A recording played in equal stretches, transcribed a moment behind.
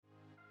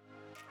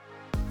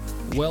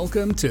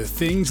Welcome to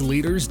Things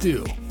Leaders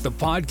Do, the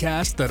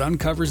podcast that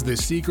uncovers the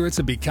secrets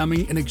of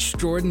becoming an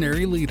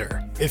extraordinary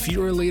leader. If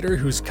you're a leader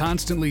who's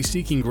constantly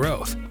seeking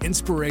growth,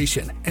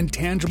 inspiration, and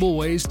tangible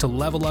ways to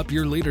level up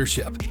your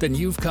leadership, then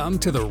you've come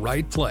to the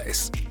right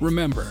place.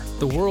 Remember,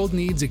 the world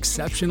needs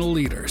exceptional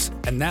leaders,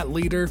 and that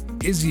leader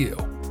is you.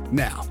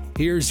 Now,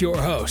 here's your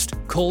host,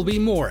 Colby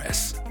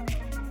Morris.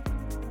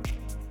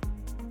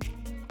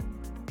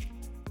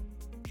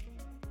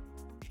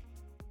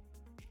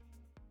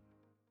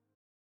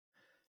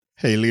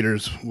 Hey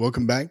leaders,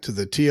 welcome back to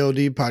the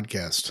TLD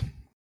podcast.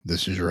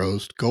 This is your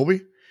host, Colby,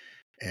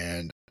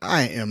 and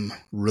I am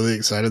really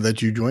excited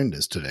that you joined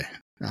us today.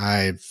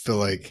 I feel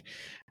like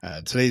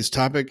today's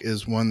topic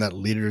is one that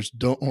leaders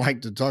don't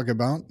like to talk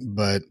about,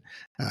 but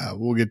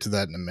we'll get to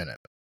that in a minute.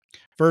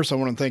 First, I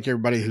want to thank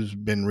everybody who's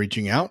been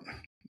reaching out.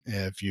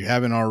 If you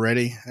haven't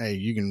already, hey,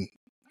 you can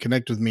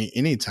connect with me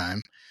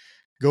anytime.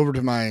 Go over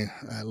to my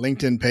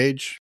LinkedIn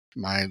page.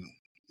 My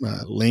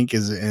link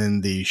is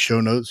in the show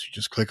notes. You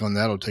just click on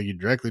that. It'll take you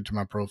directly to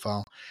my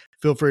profile.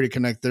 Feel free to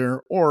connect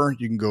there, or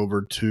you can go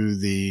over to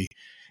the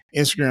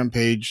Instagram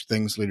page,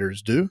 Things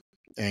Leaders Do,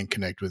 and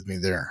connect with me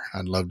there.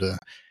 I'd love to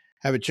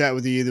have a chat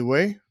with you either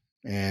way.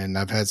 And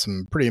I've had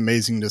some pretty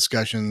amazing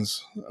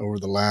discussions over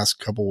the last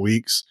couple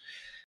weeks.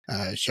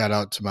 Shout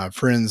out to my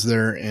friends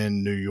there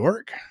in New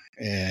York.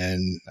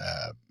 And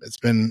it's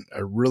been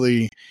a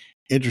really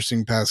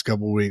interesting past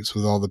couple of weeks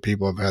with all the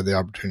people I've had the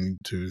opportunity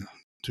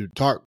to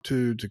talk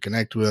to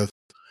connect with,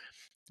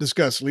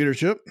 discuss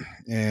leadership,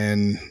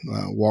 and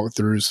walk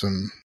through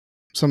some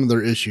of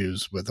their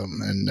issues with them.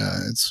 And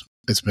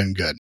it's been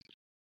good.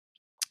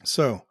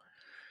 So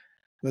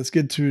let's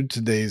get to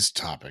today's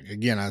topic.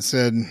 Again, I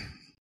said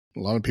a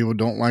lot of people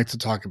don't like to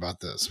talk about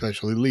this,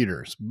 especially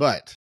leaders,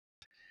 but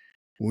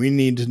we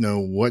need to know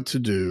what to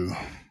do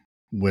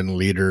when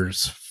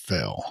leaders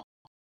fail.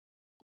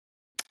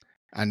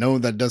 I know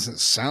that doesn't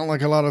sound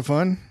like a lot of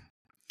fun,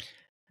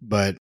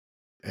 but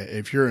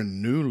if you're a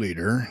new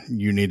leader,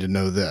 you need to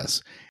know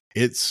this.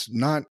 It's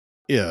not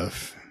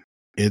if,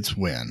 it's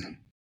when.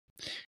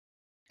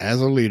 As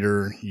a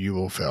leader, you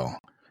will fail.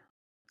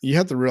 You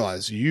have to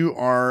realize you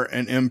are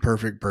an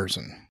imperfect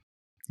person.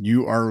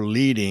 You are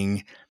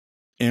leading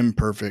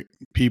imperfect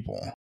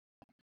people.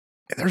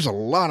 There's a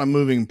lot of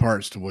moving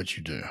parts to what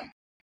you do.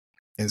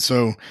 And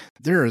so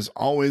there is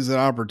always an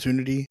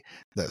opportunity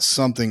that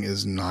something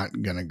is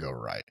not going to go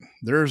right.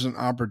 There's an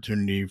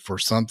opportunity for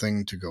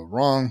something to go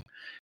wrong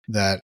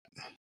that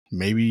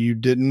maybe you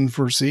didn't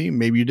foresee,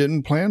 maybe you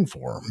didn't plan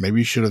for, maybe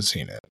you should have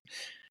seen it.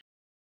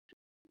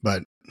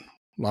 But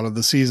a lot of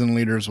the seasoned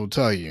leaders will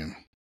tell you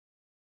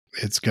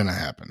it's going to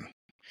happen.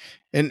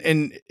 And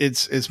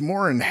it's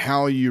more in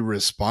how you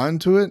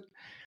respond to it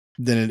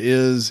than it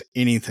is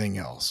anything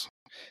else.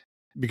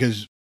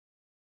 Because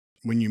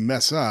when you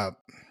mess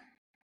up,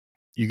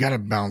 you got to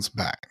bounce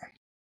back.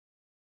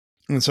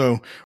 And so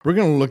we're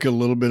going to look a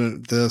little bit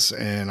at this,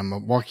 and I'm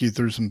going to walk you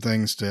through some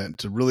things to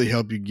really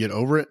help you get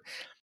over it.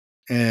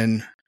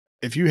 And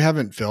if you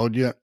haven't failed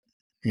yet,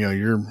 you know,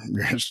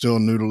 you're still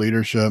new to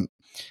leadership,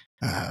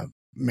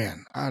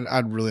 man,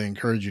 I'd really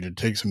encourage you to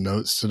take some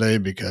notes today,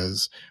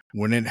 because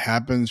when it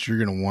happens, you're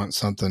going to want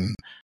something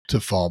to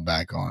fall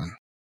back on.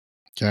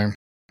 Okay.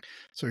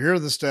 So here are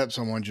the steps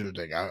I want you to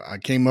take. I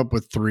came up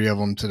with 3 of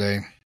them today.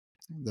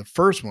 The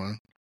first one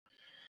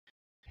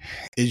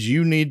is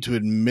you need to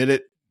admit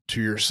it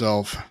to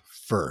yourself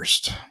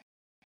first,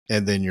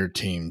 and then your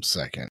team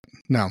second.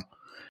 Now,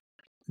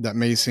 that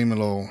may seem a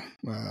little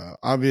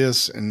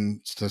obvious,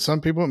 and to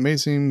some people it may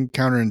seem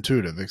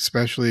counterintuitive,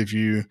 especially if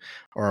you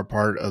are a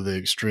part of the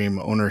extreme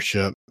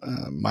ownership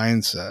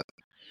mindset.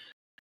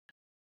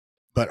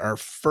 But our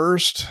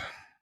first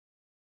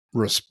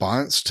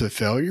response to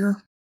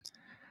failure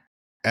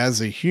as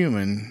a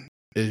human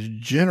is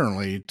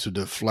generally to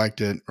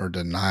deflect it or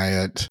deny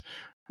it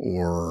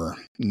or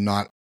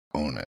not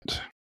own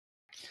it.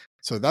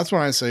 So that's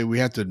why I say we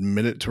have to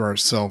admit it to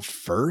ourselves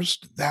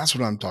first. That's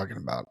what I'm talking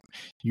about.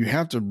 You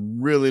have to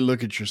really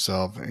look at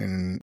yourself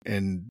and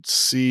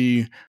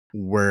see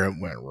where it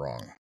went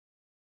wrong.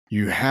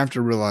 You have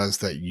to realize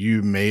that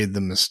you made the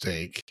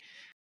mistake.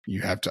 You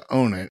have to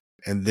own it,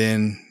 and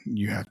then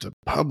you have to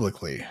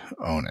publicly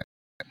own it.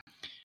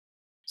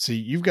 See,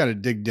 you've got to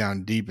dig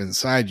down deep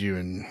inside you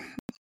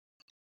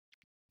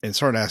and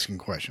start asking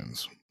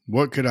questions.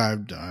 What could I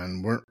have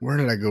done? Where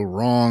did I go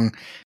wrong?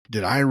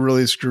 Did I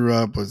really screw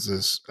up? Was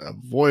this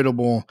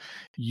avoidable?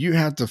 You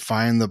have to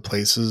find the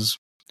places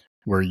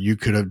where you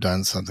could have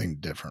done something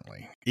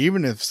differently.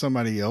 Even if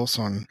somebody else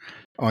on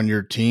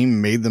your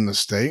team made the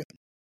mistake,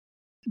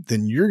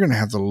 then you're going to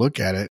have to look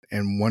at it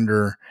and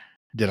wonder,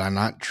 did I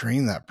not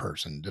train that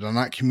person? Did I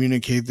not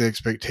communicate the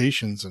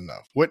expectations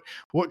enough? What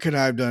could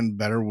I have done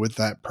better with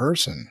that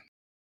person?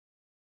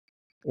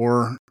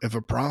 Or if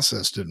a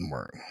process didn't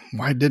work,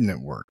 why didn't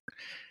it work?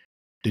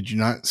 Did you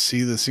not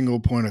see the single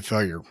point of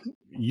failure?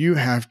 You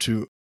have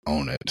to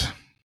own it,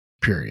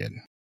 period.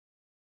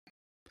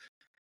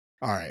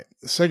 All right.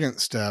 The second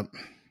step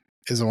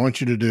is I want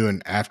you to do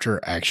an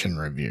after action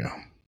review.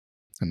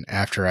 An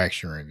after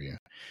action review.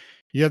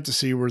 you have to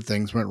see where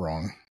things went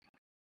wrong.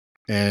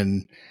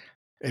 And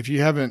if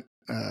you haven't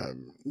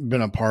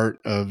been a part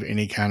of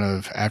any kind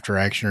of after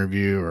action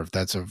review, or if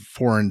that's a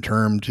foreign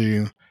term to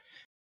you,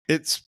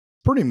 it's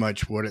pretty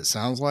much what it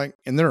sounds like.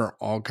 And there are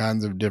all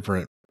kinds of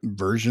different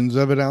versions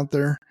of it out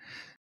there.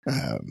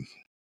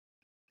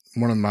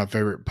 One of my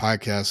favorite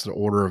podcasts, The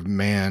Order of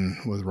Man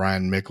with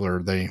Ryan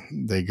Mickler,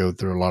 they go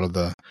through a lot of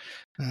the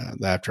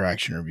after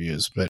action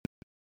reviews, but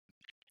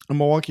I'm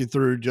going to walk you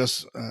through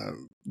just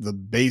the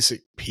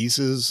basic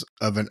pieces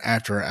of an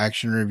after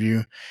action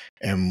review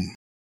and,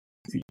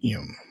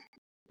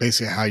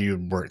 basically how you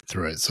would work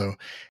through it. So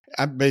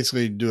I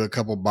basically do a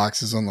couple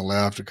boxes on the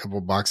left, a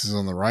couple boxes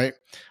on the right.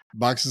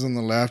 Boxes on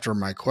the left are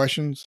my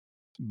questions.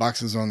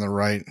 Boxes on the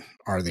right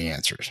are the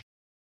answers.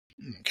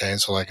 Okay.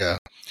 So like a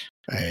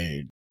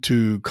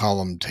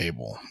 2-column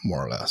table,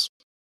 more or less.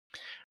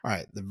 All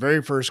right. The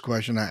very first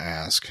question I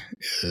ask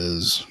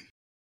is,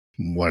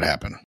 what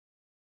happened?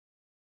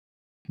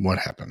 What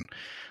happened?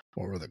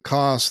 What were the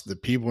costs, the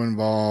people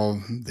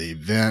involved, the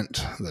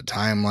event, the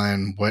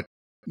timeline?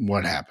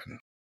 What happened?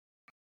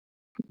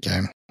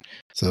 Okay.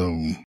 So,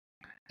 and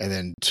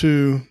then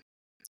 2,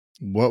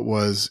 what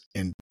was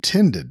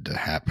intended to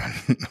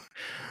happen?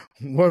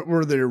 What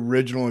were the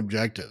original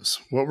objectives?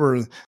 What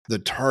were the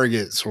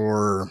targets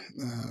or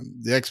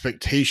the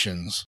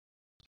expectations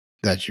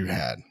that you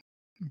had?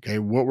 Okay.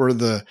 What were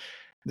the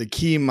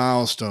key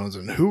milestones,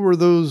 and who were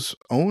those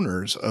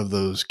owners of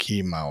those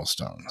key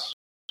milestones?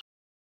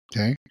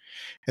 Okay.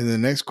 And the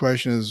next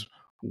question is,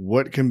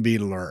 what can be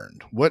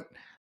learned? What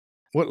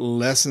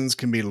lessons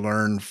can be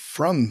learned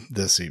from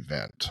this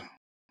event?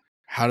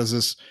 How does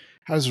this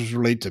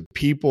relate to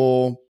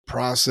people,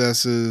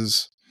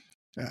 processes,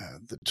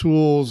 the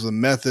tools, the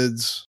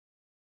methods,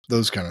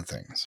 those kind of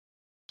things?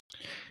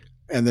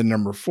 And then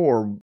number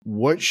 4,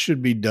 what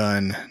should be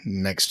done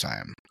next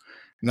time?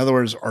 In other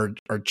words,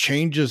 are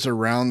changes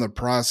around the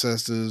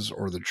processes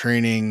or the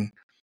training,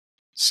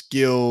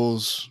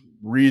 skills,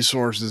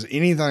 resources,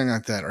 anything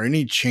like that, or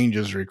any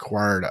changes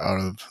required out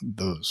of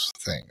those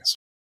things?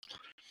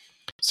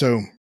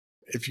 So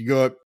if you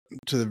go up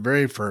to the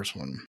very first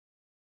one,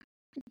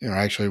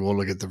 actually we'll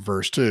look at the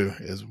verse 2,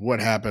 is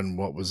what happened,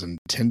 what was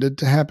intended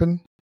to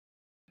happen.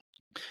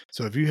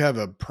 So if you have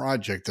a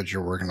project that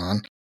you're working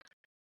on,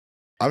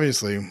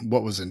 obviously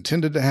what was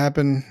intended to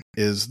happen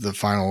is the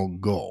final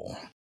goal.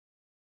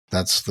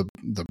 That's the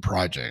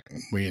project.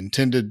 We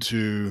intended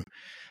to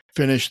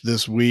finish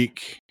this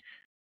week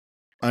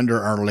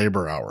under our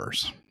labor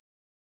hours.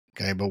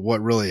 Okay, but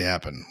what really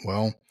happened?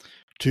 Well,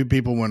 2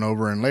 people went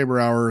over in labor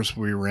hours.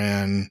 We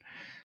ran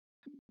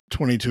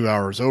 22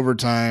 hours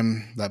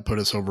overtime. That put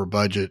us over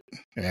budget,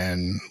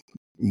 and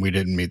we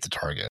didn't meet the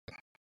target.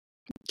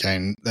 Okay,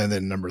 and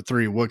then number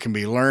 3, what can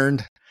be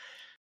learned?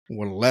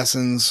 What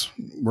lessons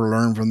were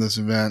learned from this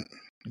event?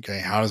 Okay,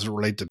 how does it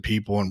relate to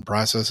people and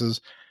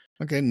processes?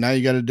 Okay, now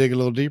you got to dig a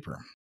little deeper.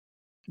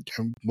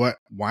 Okay,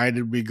 why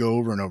did we go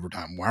over in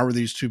overtime? Why were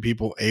these 2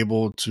 people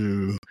able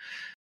to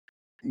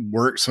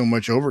work so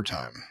much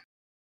overtime?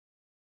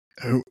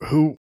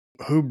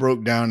 Who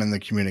broke down in the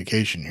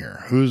communication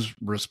here? Who's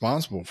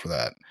responsible for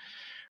that?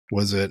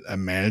 Was it a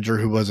manager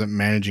who wasn't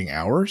managing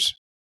hours?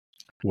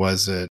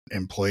 Was it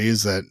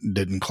employees that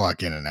didn't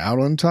clock in and out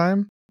on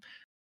time?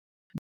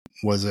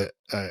 Was it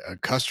a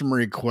customer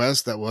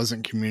request that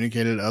wasn't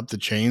communicated up the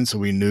chain so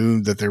we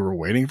knew that they were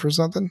waiting for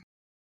something?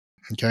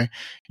 Okay.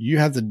 You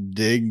have to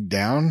dig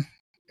down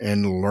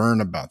and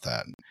learn about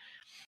that.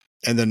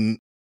 And then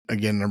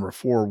again, number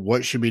 4,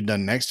 what should be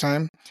done next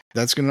time?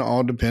 That's going to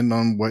all depend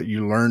on what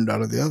you learned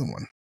out of the other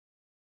one,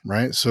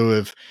 right? So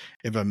if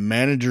a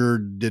manager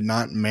did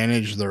not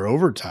manage their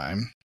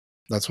overtime,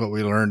 that's what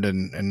we learned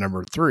in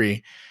number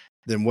 3,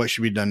 then what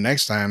should be done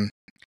next time?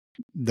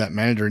 That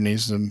manager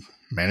needs to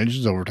manage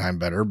his overtime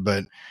better,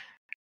 but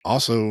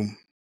also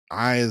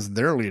I, as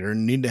their leader,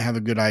 need to have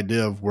a good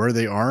idea of where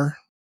they are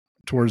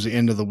towards the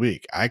end of the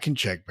week. I can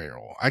check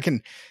payroll. I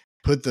can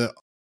put the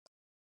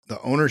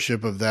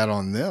ownership of that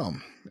on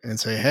them and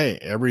say, hey,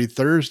 every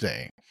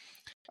Thursday,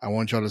 I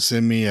want y'all to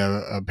send me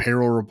a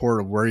payroll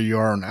report of where you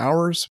are on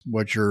hours,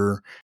 what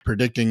you're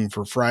predicting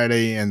for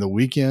Friday and the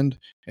weekend,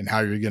 and how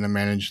you're going to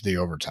manage the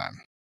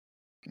overtime.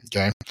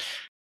 Okay.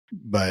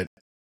 But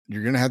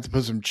you're going to have to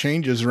put some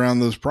changes around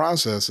those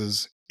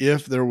processes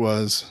if there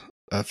was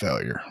a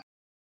failure.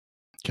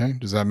 Okay.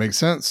 Does that make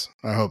sense?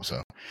 I hope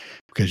so,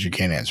 because you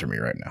can't answer me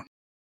right now.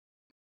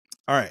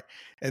 All right.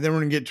 And then we're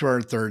going to get to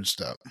our third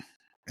step.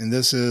 And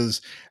this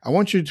is, I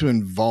want you to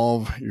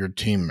involve your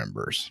team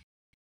members.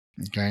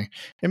 Okay.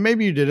 And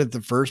maybe you did it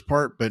the first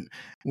part, but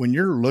when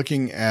you're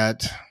looking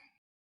at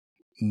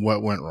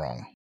what went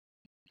wrong,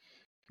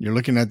 you're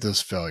looking at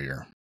this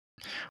failure,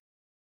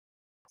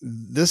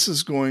 this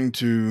is going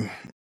to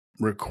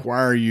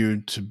require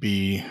you to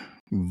be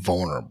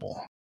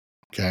vulnerable.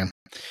 Okay.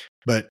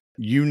 But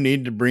you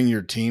need to bring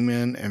your team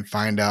in and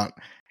find out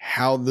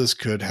how this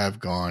could have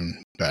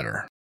gone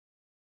better.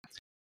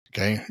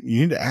 Okay.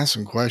 You need to ask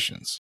some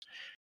questions.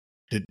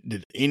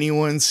 Did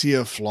anyone see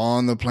a flaw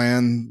in the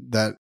plan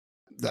that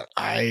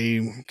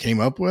I came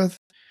up with?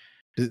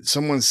 Did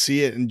someone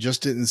see it and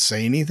just didn't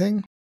say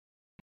anything?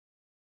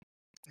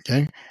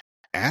 Okay.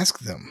 Ask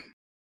them.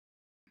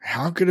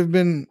 How could it have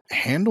been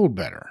handled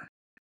better?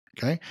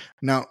 Okay.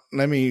 Now,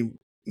 let me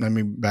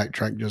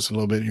backtrack just a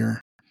little bit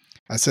here.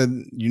 I said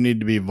you need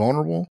to be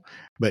vulnerable,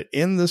 but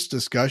in this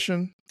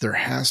discussion, there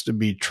has to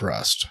be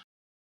trust.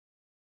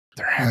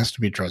 There has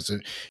to be trust.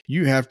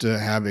 You have to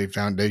have a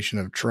foundation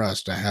of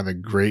trust to have a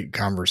great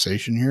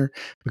conversation here,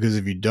 because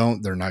if you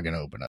don't, they're not going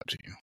to open up to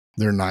you.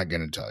 They're not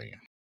going to tell you.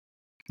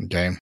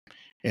 Okay.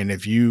 And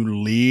if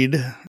you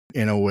lead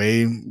in a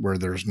way where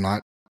there's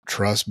not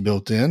trust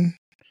built in,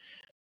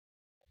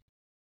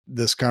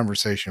 this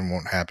conversation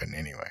won't happen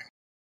anyway,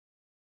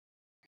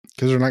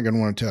 because they're not going to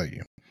want to tell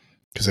you,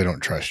 because they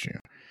don't trust you.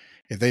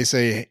 If they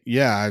say,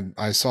 yeah,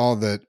 I saw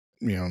that,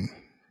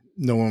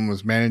 no one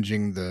was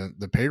managing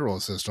the payroll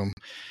system,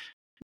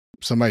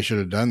 somebody should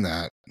have done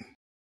that.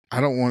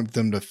 I don't want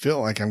them to feel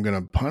like I'm going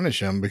to punish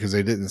them because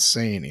they didn't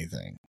say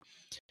anything.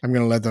 I'm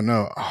going to let them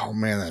know, oh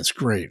man, that's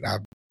great.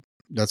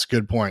 That's a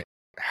good point.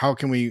 How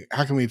can we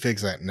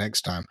fix that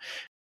next time?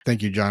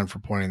 Thank you, John, for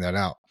pointing that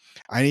out.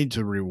 I need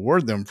to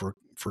reward them for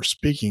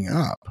speaking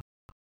up,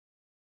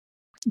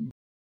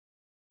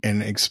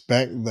 and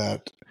expect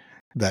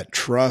that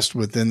trust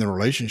within the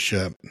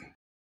relationship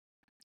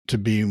to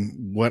be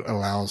what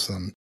allows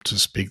them to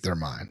speak their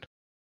mind.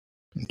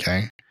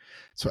 Okay.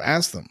 So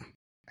ask them,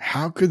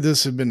 how could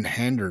this have been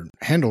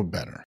handled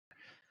better?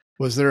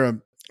 Was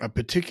there a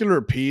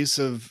particular piece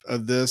of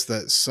this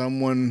that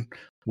someone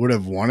would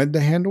have wanted to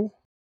handle?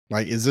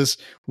 Like, is this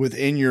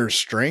within your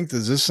strength?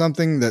 Is this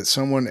something that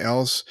someone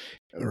else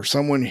or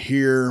someone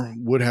here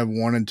would have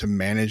wanted to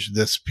manage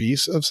this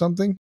piece of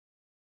something?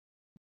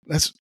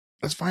 Let's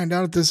find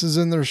out if this is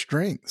in their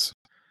strengths.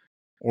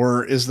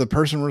 Or is the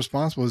person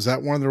responsible, is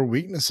that one of their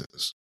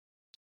weaknesses?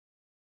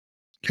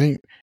 Okay.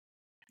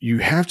 You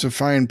have to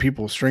find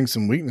people's strengths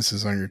and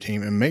weaknesses on your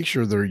team and make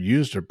sure they're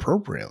used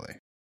appropriately.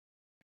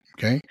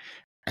 Okay.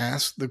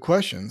 Ask the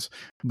questions,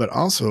 but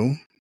also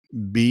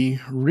be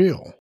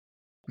real.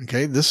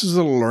 Okay. This is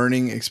a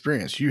learning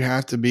experience. You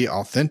have to be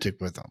authentic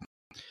with them.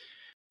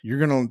 You're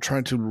going to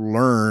try to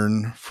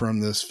learn from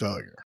this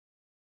failure.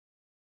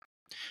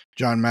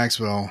 John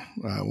Maxwell,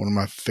 one of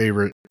my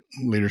favorite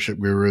leadership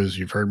gurus.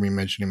 You've heard me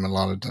mention him a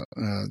lot of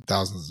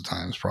thousands of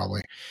times,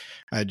 probably.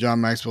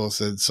 John Maxwell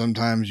said,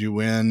 sometimes you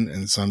win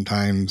and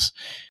sometimes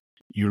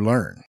you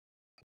learn.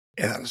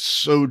 And that's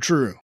so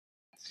true.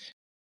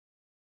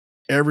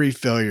 Every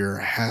failure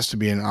has to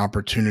be an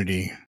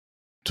opportunity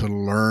to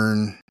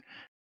learn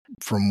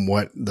from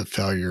what the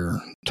failure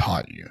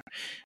taught you.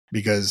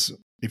 Because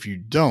if you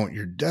don't,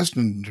 you're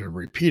destined to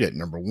repeat it,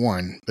 number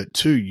one. But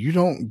two, you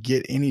don't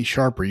get any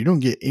sharper. You don't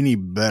get any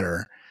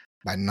better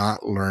by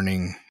not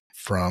learning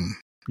from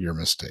your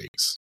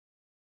mistakes.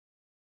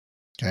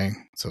 Okay.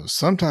 So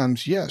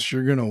sometimes, yes,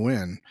 you're going to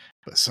win,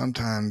 but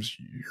sometimes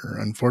you're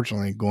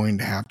unfortunately going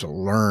to have to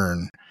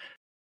learn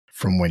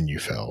from when you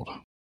failed.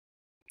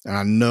 And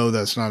I know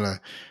that's not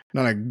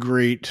a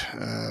great,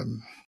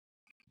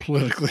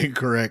 politically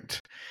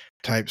correct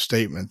type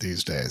statement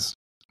these days,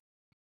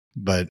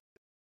 but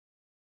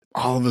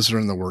all of us are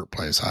in the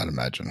workplace, I'd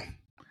imagine.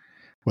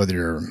 Whether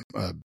you're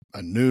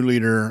a new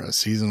leader, a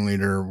seasoned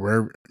leader,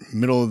 where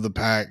middle of the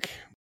pack,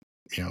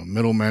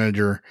 middle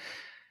manager,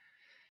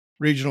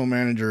 regional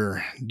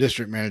manager,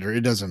 district manager,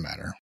 it doesn't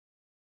matter.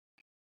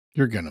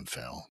 You're going to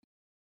fail.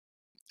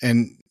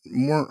 And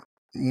more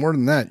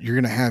than that, you're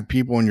going to have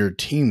people on your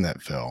team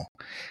that fail,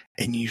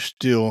 and you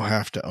still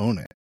have to own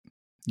it.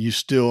 You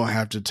still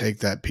have to take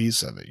that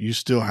piece of it. You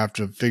still have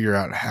to figure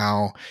out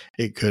how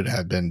it could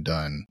have been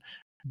done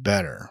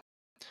better.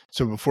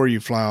 So before you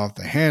fly off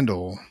the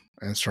handle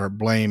and start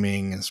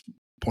blaming and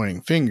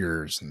pointing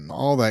fingers and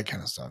all that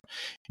kind of stuff,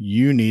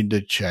 you need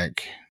to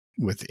check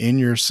within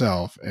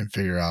yourself and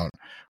figure out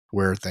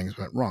where things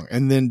went wrong,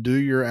 and then do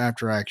your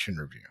after action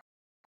review.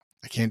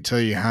 I can't tell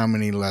you how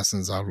many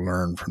lessons I've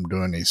learned from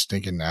doing a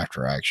stinking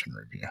after action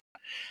review.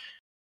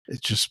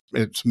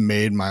 It's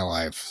made my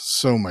life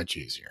so much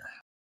easier.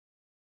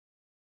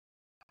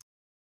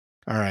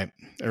 All right,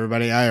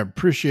 everybody, I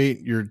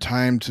appreciate your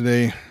time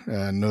today.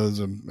 I know it's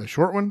a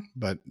short one,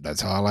 but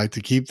that's how I like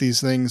to keep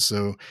these things.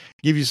 So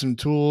give you some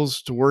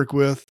tools to work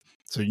with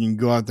so you can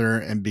go out there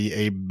and be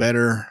a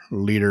better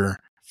leader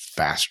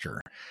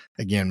faster.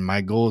 Again,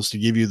 my goal is to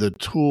give you the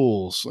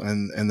tools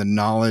and the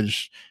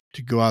knowledge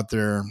to go out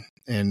there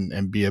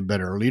and be a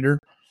better leader.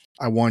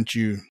 I want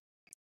you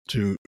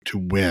to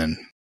win,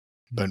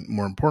 but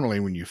more importantly,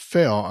 when you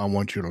fail, I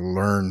want you to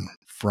learn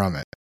from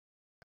it.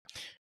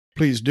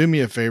 Please do me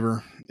a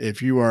favor.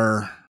 If you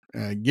are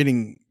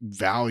getting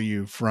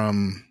value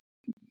from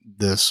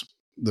this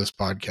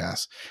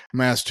podcast, I'm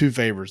going to ask two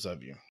favors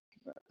of you.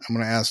 I'm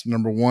going to ask,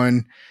 number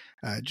one,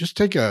 just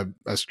take a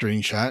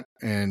screenshot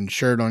and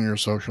share it on your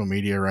social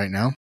media right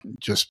now.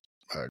 Just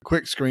a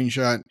quick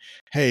screenshot.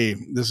 Hey,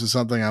 this is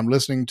something I'm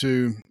listening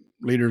to.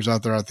 Leaders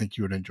out there, I think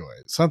you would enjoy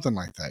it. Something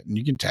like that. And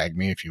you can tag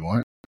me if you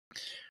want.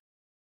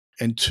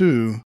 And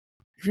two,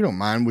 if you don't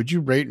mind, would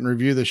you rate and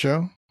review the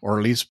show? Or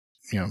at least,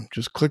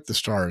 just click the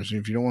stars.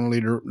 If you don't want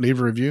to leave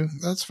a review,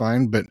 that's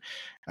fine. But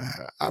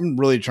I'm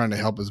really trying to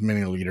help as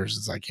many leaders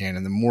as I can.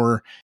 And the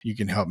more you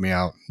can help me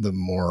out, the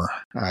more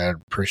I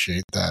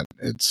appreciate that.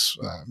 It's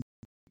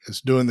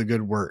doing the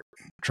good work,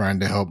 trying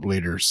to help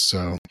leaders.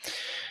 So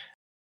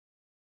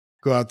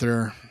go out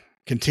there,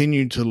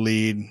 continue to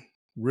lead,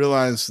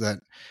 realize that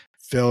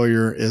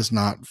failure is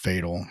not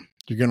fatal.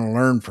 You're going to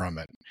learn from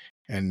it.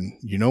 And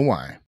you know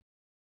why?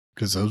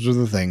 Because those are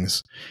the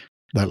things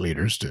that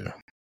leaders do.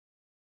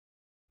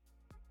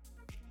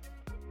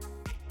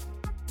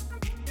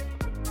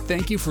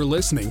 Thank you for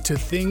listening to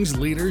Things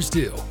Leaders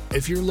Do.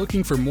 If you're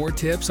looking for more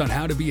tips on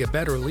how to be a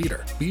better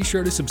leader, be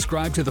sure to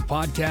subscribe to the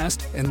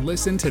podcast and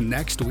listen to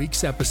next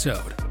week's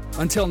episode.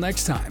 Until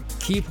next time,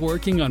 keep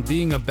working on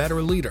being a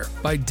better leader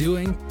by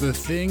doing the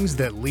things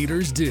that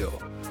leaders do.